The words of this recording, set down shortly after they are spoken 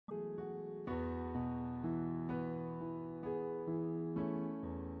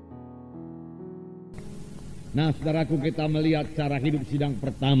Nah, saudaraku, kita melihat cara hidup sidang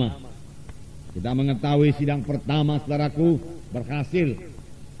pertama. Kita mengetahui sidang pertama, saudaraku, berhasil.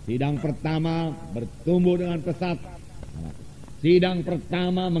 Sidang pertama bertumbuh dengan pesat. Sidang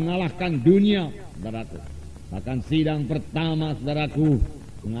pertama mengalahkan dunia, saudaraku. Bahkan sidang pertama, saudaraku,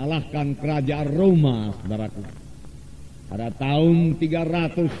 mengalahkan kerajaan Roma, saudaraku. Pada tahun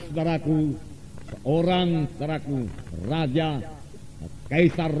 300, saudaraku, seorang, saudaraku, raja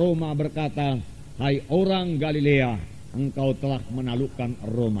Kaisar Roma berkata, "Hai orang Galilea, engkau telah menaklukkan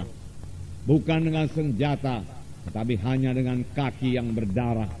Roma. Bukan dengan senjata, tetapi hanya dengan kaki yang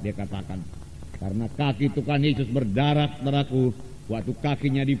berdarah," dia katakan. Karena kaki Tuhan Yesus berdarah, saudaraku, waktu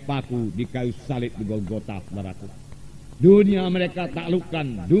kakinya dipaku di kayu salib di Golgota, saudaraku. Dunia mereka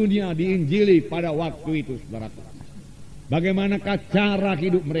taklukkan, dunia diinjili pada waktu itu, saudaraku. Bagaimanakah cara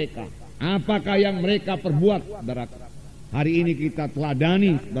hidup mereka? Apakah yang mereka perbuat, saudaraku? Hari ini kita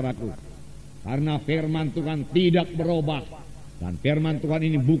teladani, saudaraku. Karena firman Tuhan tidak berubah. Dan firman Tuhan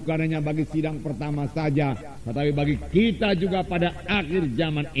ini bukan hanya bagi sidang pertama saja, tetapi bagi kita juga pada akhir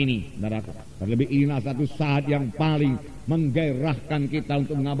zaman ini, saudaraku. Terlebih inilah satu saat yang paling menggairahkan kita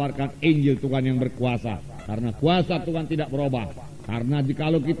untuk mengabarkan Injil Tuhan yang berkuasa. Karena kuasa Tuhan tidak berubah. Karena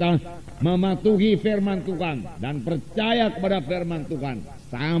jikalau kita mematuhi firman Tuhan dan percaya kepada firman Tuhan,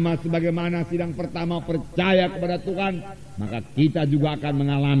 sama sebagaimana sidang pertama percaya kepada Tuhan, maka kita juga akan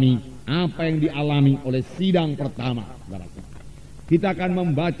mengalami apa yang dialami oleh sidang pertama. Kita akan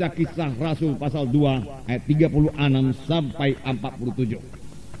membaca Kisah Rasul pasal 2 ayat 36 sampai 47.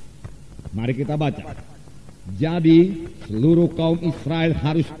 Mari kita baca. Jadi seluruh kaum Israel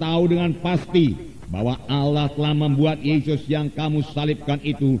harus tahu dengan pasti bahwa Allah telah membuat Yesus yang kamu salibkan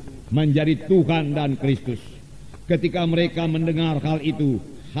itu menjadi Tuhan dan Kristus. Ketika mereka mendengar hal itu,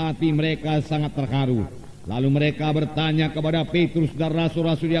 hati mereka sangat terharu. Lalu mereka bertanya kepada Petrus dan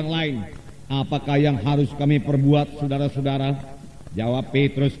rasul-rasul yang lain, "Apakah yang harus kami perbuat, saudara-saudara?" Jawab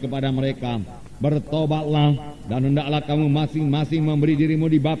Petrus kepada mereka, "Bertobatlah dan hendaklah kamu masing-masing memberi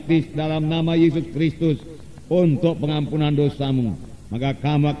dirimu dibaptis dalam nama Yesus Kristus untuk pengampunan dosamu. Maka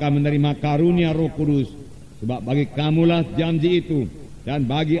kamu akan menerima karunia Roh Kudus, sebab bagi kamulah janji itu, dan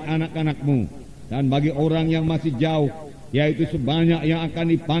bagi anak-anakmu, dan bagi orang yang masih jauh, yaitu sebanyak yang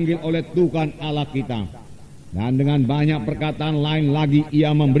akan dipanggil oleh Tuhan Allah kita." Dan dengan banyak perkataan lain lagi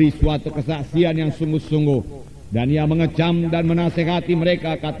ia memberi suatu kesaksian yang sungguh-sungguh, dan ia mengecam dan menasehati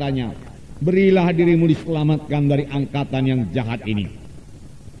mereka, katanya, "Berilah dirimu diselamatkan dari angkatan yang jahat ini."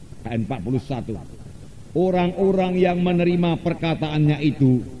 Ayat 41. Orang-orang yang menerima perkataannya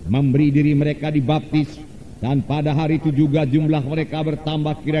itu memberi diri mereka dibaptis, dan pada hari itu juga jumlah mereka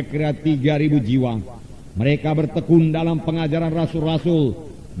bertambah kira-kira 3.000 jiwa. Mereka bertekun dalam pengajaran rasul-rasul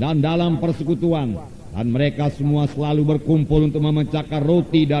dan dalam persekutuan, dan mereka semua selalu berkumpul untuk memecahkan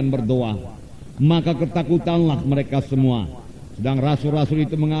roti dan berdoa. Maka ketakutanlah mereka semua. Sedang rasul-rasul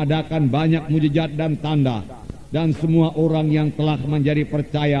itu mengadakan banyak mujizat dan tanda, dan semua orang yang telah menjadi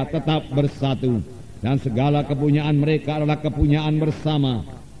percaya tetap bersatu. Dan segala kepunyaan mereka adalah kepunyaan bersama,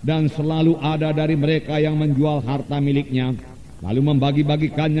 dan selalu ada dari mereka yang menjual harta miliknya, lalu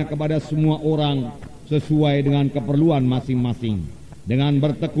membagi-bagikannya kepada semua orang sesuai dengan keperluan masing-masing. Dengan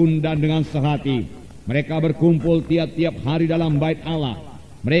bertekun dan dengan sehati, mereka berkumpul tiap-tiap hari dalam bait Allah.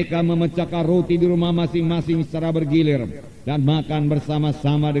 Mereka memecahkan roti di rumah masing-masing secara bergilir, dan makan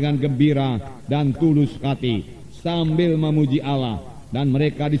bersama-sama dengan gembira dan tulus hati, sambil memuji Allah. Dan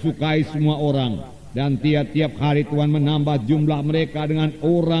mereka disukai semua orang. Dan tiap-tiap hari Tuhan menambah jumlah mereka dengan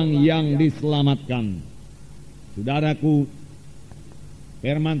orang yang diselamatkan. Saudaraku,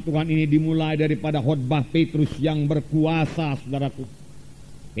 firman Tuhan ini dimulai daripada khotbah Petrus yang berkuasa, saudaraku.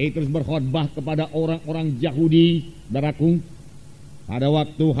 Petrus berkhotbah kepada orang-orang Yahudi, saudaraku, pada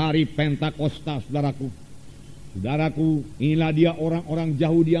waktu hari Pentakosta, saudaraku. Saudaraku, inilah dia orang-orang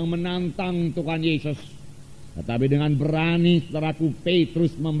Yahudi yang menantang Tuhan Yesus. Tetapi dengan berani, saudaraku,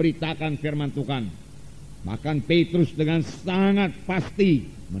 Petrus memberitakan firman Tuhan. Bahkan Petrus dengan sangat pasti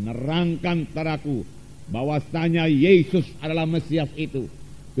menerangkan, saudaraku, bahwasanya Yesus adalah Mesias itu.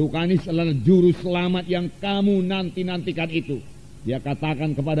 Tuhan Yesus adalah juru selamat yang kamu nanti-nantikan itu. Dia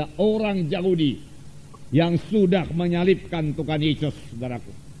katakan kepada orang Yahudi yang sudah menyalibkan Tuhan Yesus, saudaraku.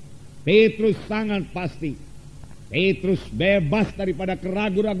 Petrus sangat pasti. Petrus bebas daripada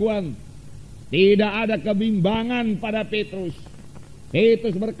keraguan-raguan. Tidak ada kebimbangan pada Petrus.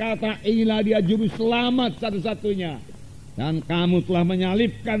 Petrus berkata, "Inilah dia juru selamat satu-satunya, dan kamu telah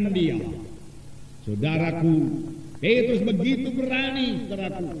menyalibkan dia." Saudaraku, Petrus begitu berani,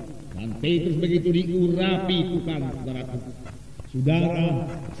 saudaraku, dan Petrus begitu diurapi Tuhan, saudaraku. Saudara,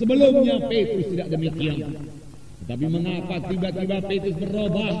 sebelumnya Petrus tidak demikian. Tetapi mengapa tiba-tiba Petrus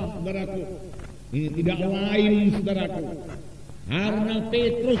berubah, saudaraku? Ini tidak lain, saudaraku, karena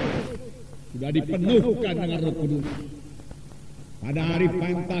Petrus sudah dipenuhkan dengan Roh Kudus. Pada hari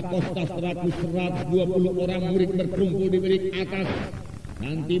Pentakosta 120 orang murid berkumpul di bilik atas,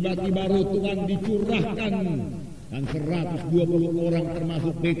 dan tiba-tiba Roh Tuhan dicurahkan, dan 120 orang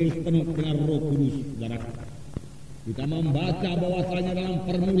termasuk Petrus penuh dengan Roh Kudus, saudaraku. Kita membaca bahwasanya dalam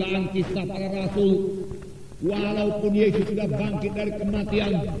permulaan kisah para rasul, walaupun Yesus sudah bangkit dari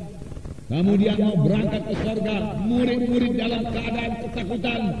kematian, kemudian mau berangkat ke surga, murid-murid dalam keadaan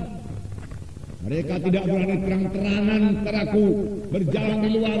ketakutan. Mereka tidak berani terang-terangan, saudaraku, berjalan di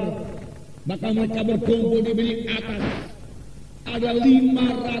luar. Maka mereka berkumpul di bilik atas. Ada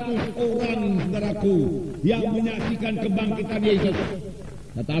 500 orang, saudaraku, yang menyaksikan kebangkitan Yesus.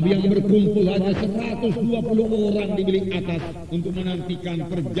 Tetapi yang berkumpul hanya 120 orang di bilik atas untuk menantikan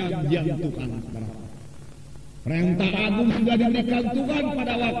perjanjian Tuhan. Perintah agung sudah diberikan Tuhan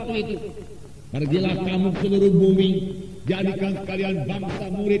pada waktu itu. Pergilah kamu ke seluruh bumi, jadikan sekalian bangsa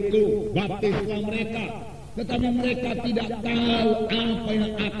muridku, baptislah mereka. Tetapi mereka tidak tahu apa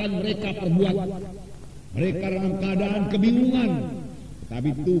yang akan mereka perbuat. Mereka dalam keadaan kebingungan. Tapi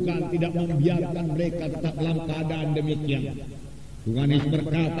Tuhan tidak membiarkan mereka tetap dalam keadaan demikian. Tuhan Yesus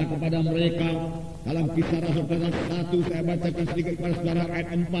berkata kepada mereka dalam Kisah Rasul pasal 1, saya bacakan sedikit pada saudara ayat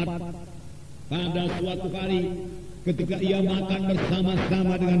 4. Pada suatu hari ketika ia makan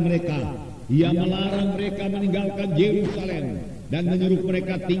bersama-sama dengan mereka, ia melarang mereka meninggalkan Yerusalem dan menyuruh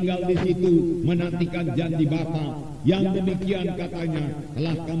mereka tinggal di situ menantikan janji Bapa. Yang demikian katanya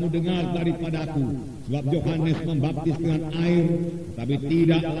telah kamu dengar daripadaku, sebab Yohanes membaptis dengan air, tapi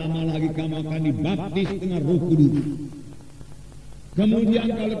tidak lama lagi kamu akan dibaptis dengan Roh Kudus. Kemudian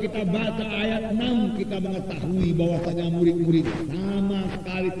kalau kita baca ayat 6, kita mengetahui bahwasanya murid-murid sama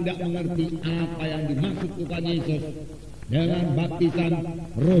sekali tidak mengerti apa yang dimaksud Tuhan Yesus dengan baptisan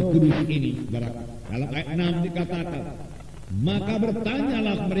Roh Kudus ini. Dalam ayat 6 dikatakan, maka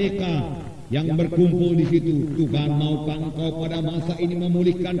bertanyalah mereka yang berkumpul di situ, Tuhan maukah engkau pada masa ini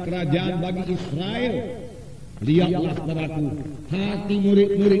memulihkan kerajaan bagi Israel? Lihatlah, saudaraku, hati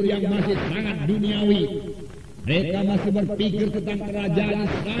murid-murid yang masih sangat duniawi. Mereka masih berpikir tentang kerajaan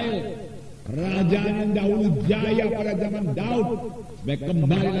Israel, kerajaan yang dahulu jaya pada zaman Daud, supaya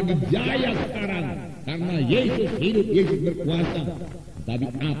kembali lagi jaya sekarang karena Yesus hidup, Yesus berkuasa. Tapi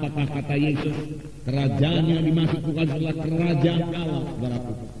apakah kata Yesus? Kerajaan yang dimaksud bukan adalah kerajaan Allah,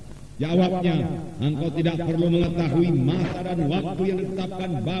 saudaraku. Jawabnya, engkau tidak perlu mengetahui masa dan waktu yang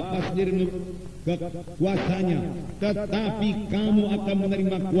ditetapkan Bapa sendiri kekuasanya, tetapi kamu akan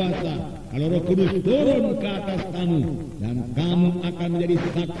menerima kuasa kalau Roh Kudus turun ke atas kamu, dan kamu akan menjadi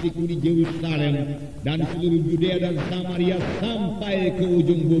saksiku di Yerusalem dan di seluruh Yudea dan Samaria sampai ke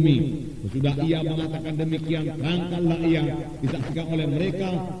ujung bumi. Sesudah ia mengatakan demikian, angkatlah ia disaksikan oleh mereka,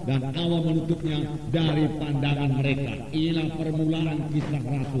 dan Allah menutupnya dari pandangan mereka. Inilah permulaan kisah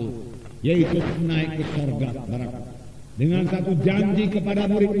Rasul. Yesus naik ke sorga dengan satu janji kepada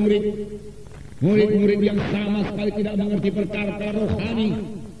murid-murid. Murid-murid yang sama sekali tidak mengerti perkara rohani.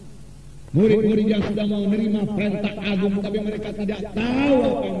 Murid-murid yang sudah mau menerima perintah agung, tapi mereka tidak tahu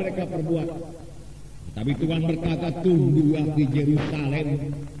apa yang mereka perbuat. Tapi Tuhan berkata, tunggulah di Yerusalem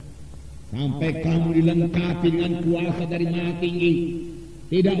sampai kamu dilengkapi dengan kuasa dari Maha Tinggi.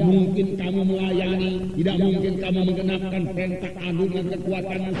 Tidak mungkin kamu melayani, tidak mungkin kamu menggenapkan perintah agung dengan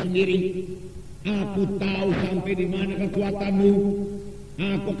kekuatanmu sendiri. Aku tahu sampai di mana kekuatanmu.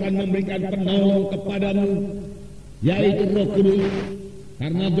 Aku akan memberikan penolong kepadamu, yaitu Roh Kudus.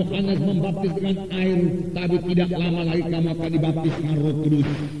 Karena Yohanes membaptis dengan air, tapi tidak lama lagi kamu akan dibaptis dengan Roh Kudus.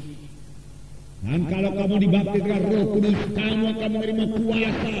 Dan kalau kamu dibaptis dengan Roh Kudus, kamu akan menerima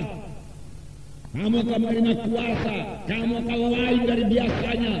kuasa. Kamu akan menerima kuasa. Kamu akan lain dari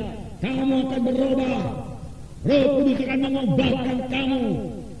biasanya. Kamu akan berubah. Roh Kudus akan mengubahkan kamu.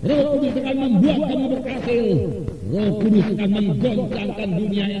 Roh Kudus akan membuat kamu berhasil. Roh Kudus akan menggoncangkan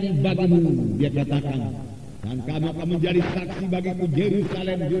dunia ini bagimu, dia katakan. Dan kamu akan menjadi saksi bagiku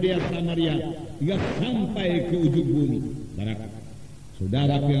Yerusalem, Yudea, Samaria, hingga sampai ke ujung bumi.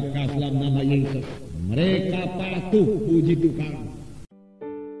 Saudara yang kasih dalam nama Yesus, mereka patuh, puji Tuhan.